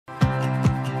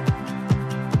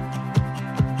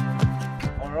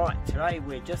Today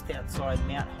we're just outside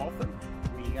Mt Hotham.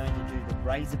 We're going to do the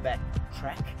Razorback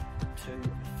track to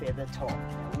Feathertop.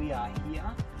 Now we are here,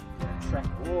 we're going to track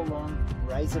all along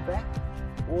Razorback,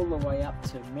 all the way up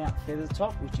to Mt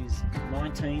Feathertop, which is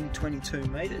 1922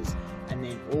 metres, and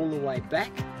then all the way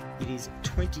back. It is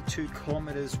 22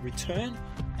 kilometres return,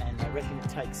 and I reckon it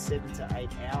takes 7 to 8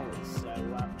 hours.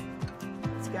 So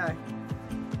let's go.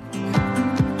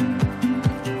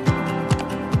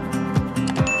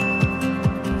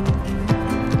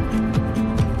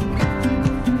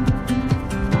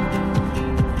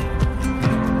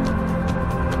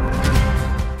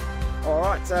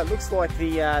 So it looks like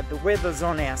the weather's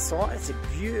on our side. It's a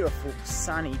beautiful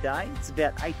sunny day. It's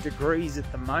about 8 degrees at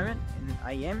the moment in the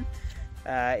AM.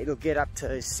 It'll get up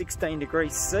to 16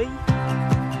 degrees C.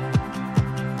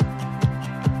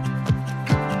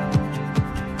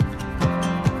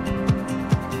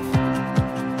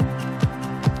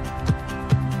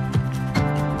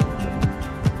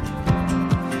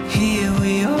 Here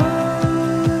we are.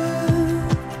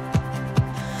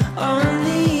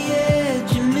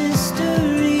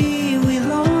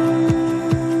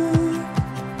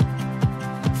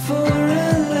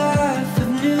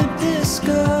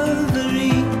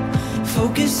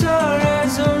 Focus our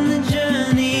eyes on the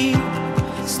journey,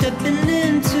 stepping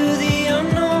into the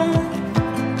unknown,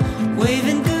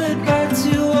 waving goodbye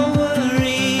to our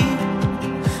worry,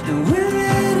 and we're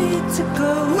ready to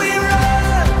go. We're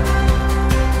up,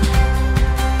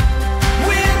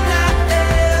 we're not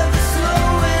ever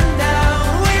slowing down.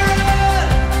 We're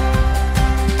up,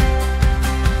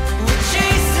 we're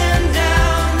chasing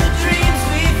down the dreams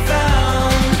we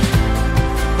found,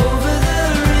 over the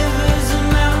rivers and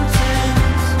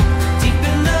mountains, deep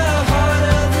in the heart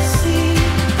of the sea.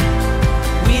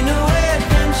 We know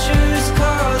adventure is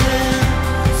calling,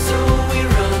 so we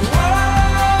run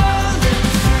wild and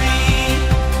free.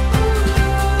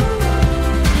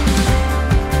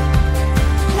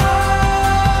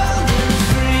 Wild and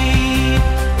free.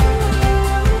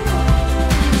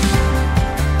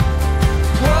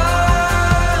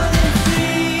 Wild and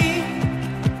free.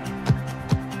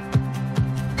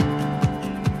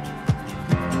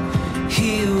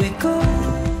 Here we go.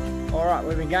 Alright,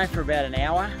 we've been going for about an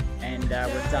hour, and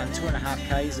we've done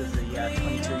 2.5 Ks of the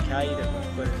 22K that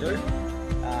we've got to do.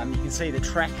 You can see the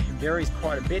track varies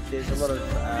quite a bit. There's a lot of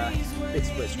bits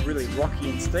where it's really rocky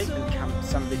and steep, and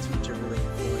some bits which are really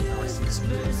nice and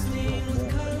smooth and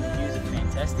well-formed. The views are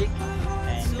fantastic,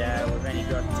 and we've only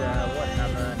got what,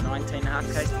 another 19.5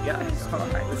 Ks to go.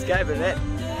 Alright, let's go with that.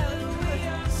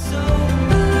 So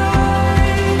alive.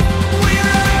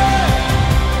 We're up.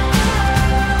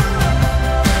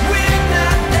 We're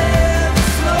not ever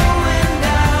slowing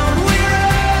down. We're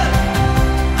up.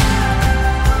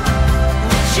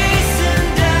 We're chasing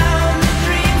down the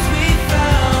dreams we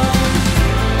found,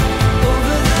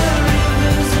 over the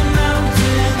rivers and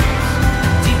mountains,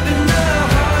 deep in the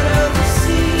heart of the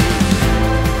sea.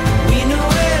 We know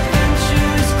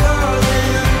adventure is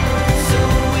calling, so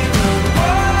we run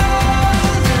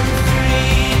wild and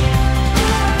free.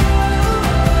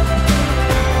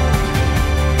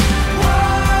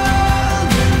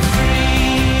 Wild and free.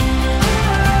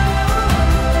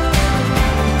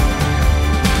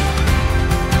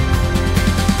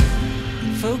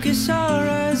 Focus our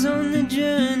eyes on the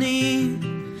journey,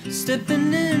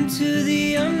 stepping into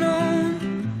the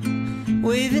unknown,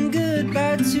 waving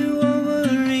goodbye to our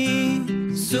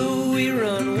worry, so we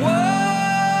run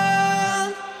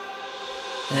wild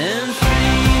and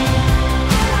free.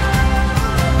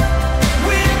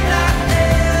 We're not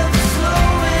ever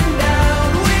slowing down.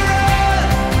 We're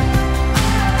up.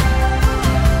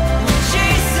 We're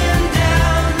chasing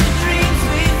down the dreams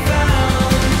we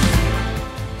found.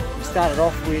 We started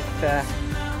off with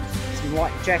some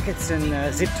light jackets and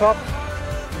zip top,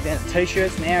 down to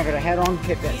t-shirts. Now I've got a hat on,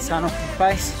 kept that sun off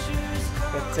my face.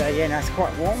 But yeah, no, it's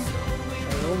quite warm. So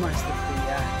we're almost at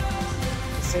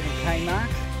the 7K mark.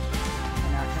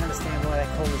 And I can understand why they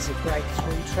call this a grade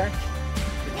 3 track,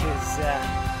 because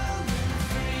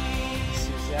this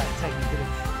is taking a bit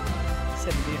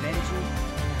of energy.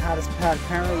 The hardest part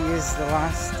apparently is the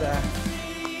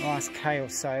last K or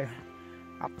so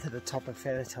up to the top of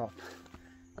Feathertop.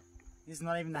 This is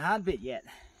not even the hard bit yet.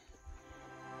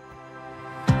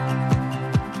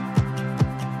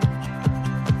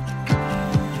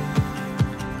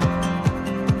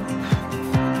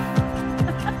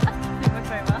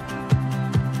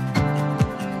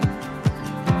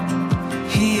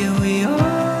 Here we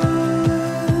are,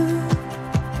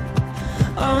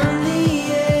 on the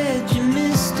edge of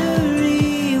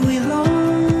mystery. We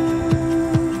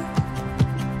long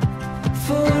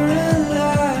for a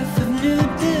life of new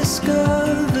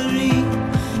discovery.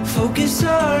 Focus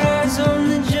our eyes on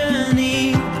the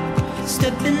journey,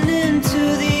 stepping into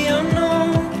the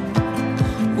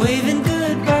unknown, waving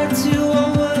goodbye to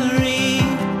our worry,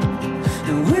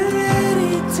 and we're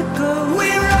ready to go.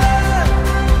 We're up.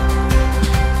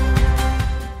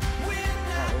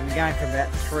 We've been going for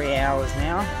about 3 hours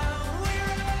now,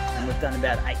 and we've done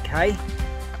about 8k,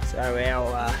 so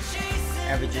our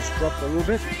average has dropped a little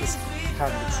bit. This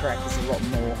part of the track is a lot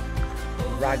more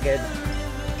rugged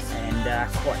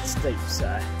and quite steep,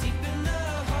 so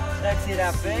that's it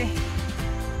up there.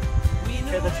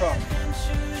 Feathertop,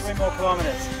 3 more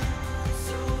kilometres.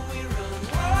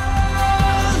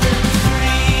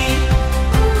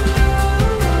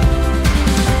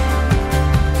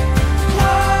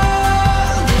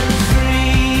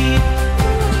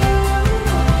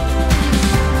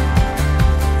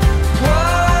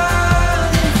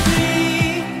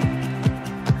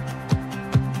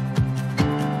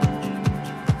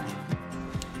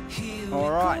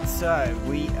 Alright, so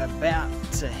we are about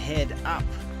to head up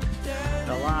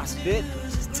the last bit,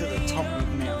 which is to the top of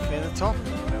Mt Feathertop.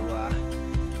 So,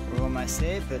 we're almost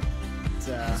there, but it's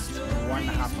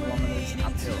 1.5 kilometres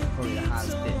uphill, probably the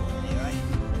hardest bit anyway.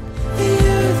 The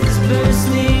earth is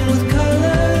bursting with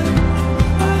colour,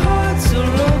 our hearts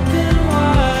are open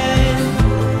wide,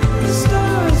 the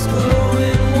stars glow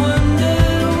in wonder,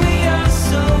 we are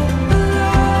so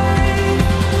alive.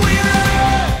 We're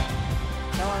up.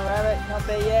 Come on, rabbit, not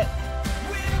there yet.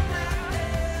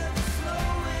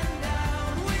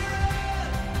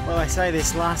 Well, I say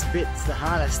this last bit's the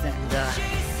hardest, and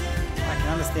I can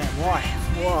understand why.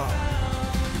 Whoa,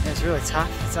 it's really tough.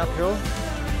 It's uphill,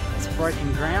 it's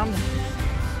broken ground,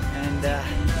 and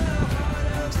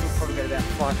I've still probably got about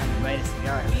 500 metres to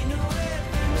go.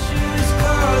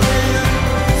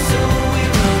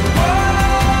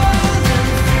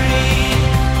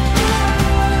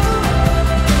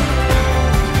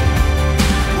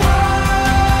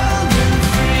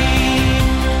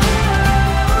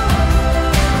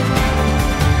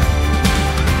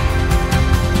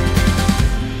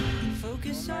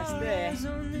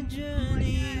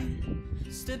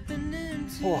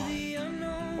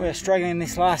 We're struggling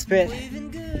this last bit.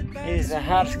 It is the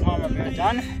hardest climb I've ever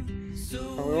done.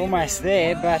 But we're almost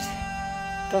there, but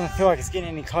it doesn't feel like it's getting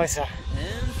any closer.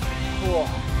 Whoa.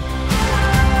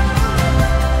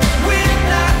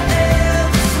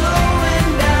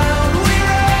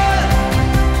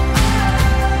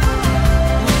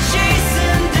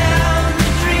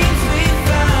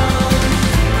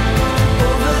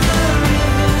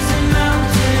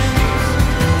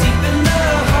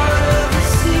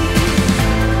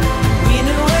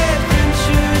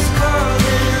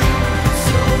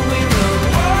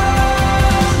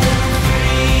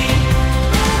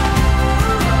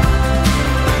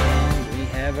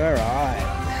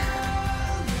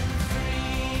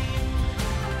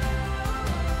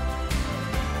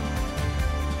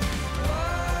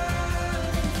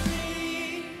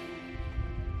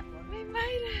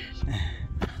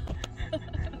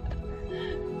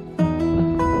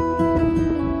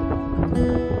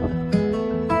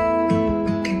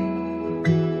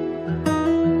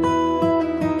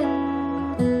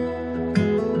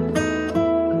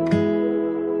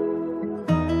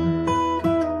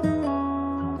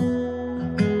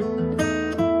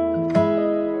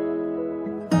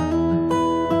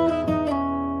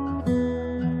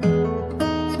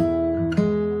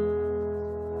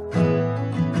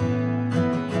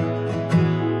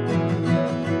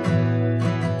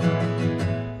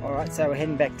 So we're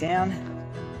heading back down,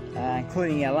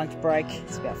 including our lunch break.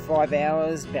 It's about 5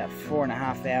 hours, about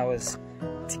 4.5 hours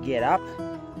to get up.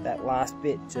 That last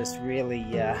bit just really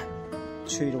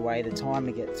chewed away the time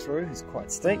to get through. It's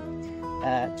quite steep.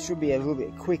 It should be a little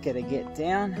bit quicker to get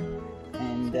down,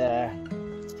 and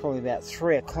it's probably about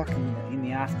 3 o'clock in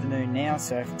the afternoon now,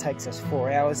 so if it takes us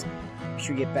 4 hours, we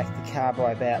should get back to the car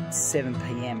by about 7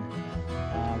 PM.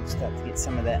 We'll start to get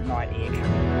some of that night air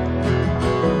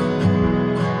coming.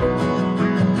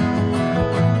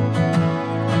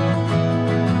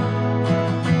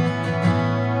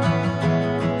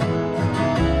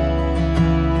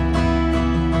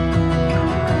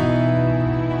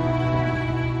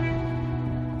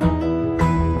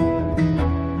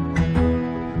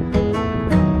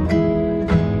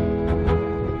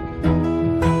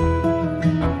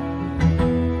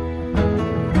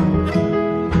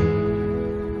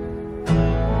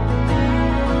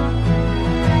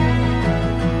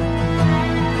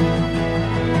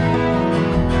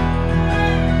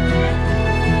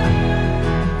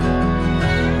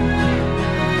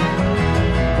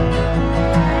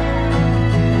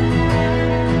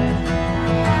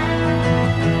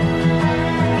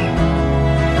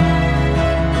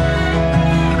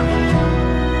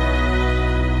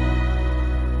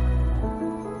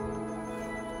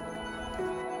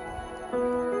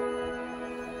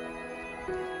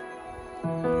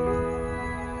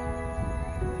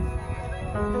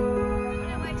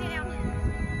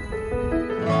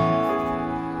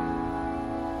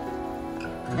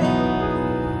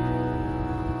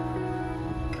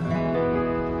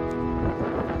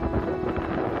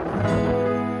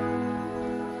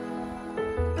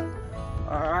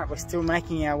 we're still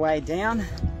making our way down,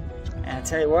 and I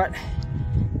tell you what,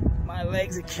 my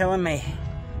legs are killing me.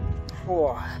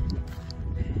 Whoa.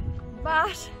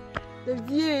 But the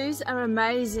views are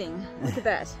amazing. Look at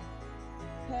that.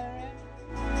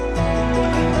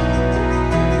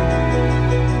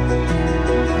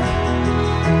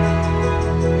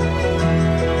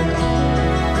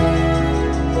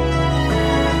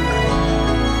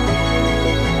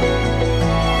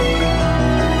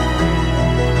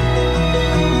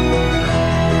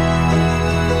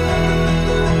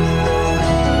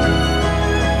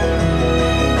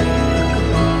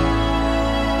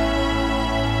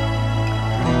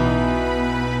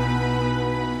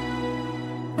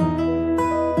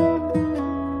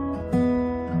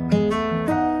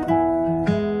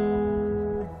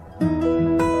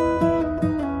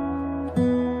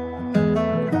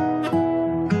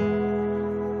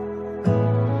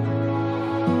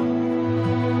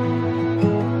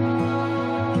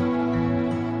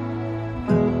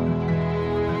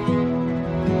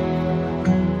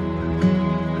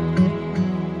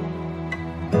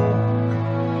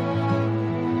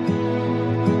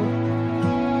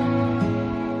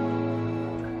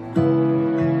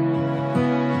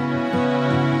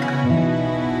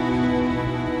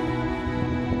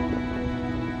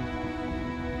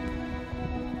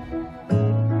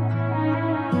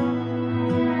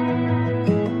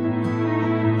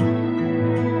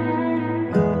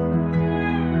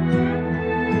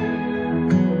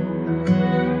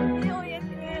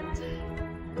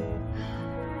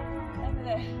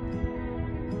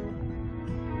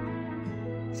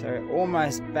 So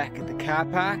almost back at the car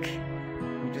park.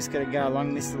 We're just going to go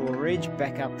along this little ridge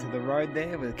back up to the road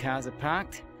there where the cars are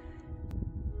parked.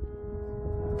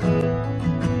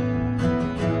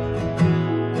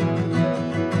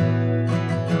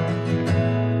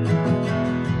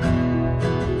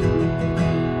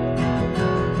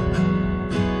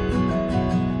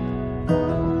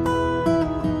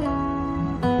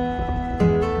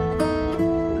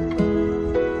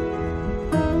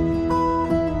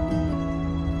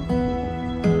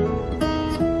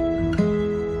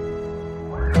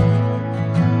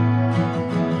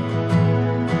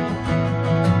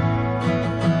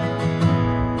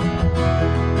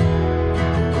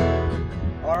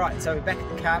 So we're back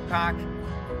at the car park.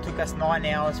 It took us 9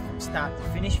 hours from start to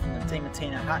finish, from the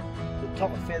Diamantina Hut to the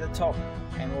top of Feathertop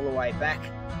and all the way back,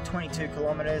 22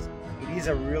 kilometres. It is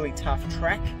a really tough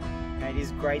track, and it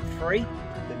is grade 3.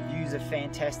 The views are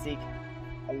fantastic,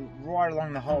 right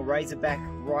along the whole Razorback,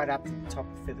 right up to the top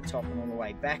of Feathertop and all the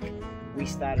way back. We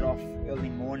started off early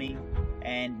morning,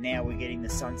 and now we're getting the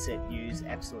sunset views.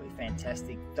 Absolutely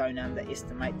fantastic. Don't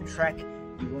underestimate the track.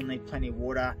 You will need plenty of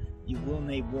water. You will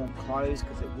need warm clothes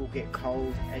because it will get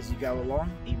cold as you go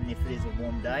along, even if it is a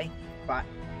warm day, but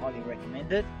highly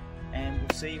recommend it, and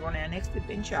we'll see you on our next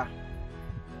adventure.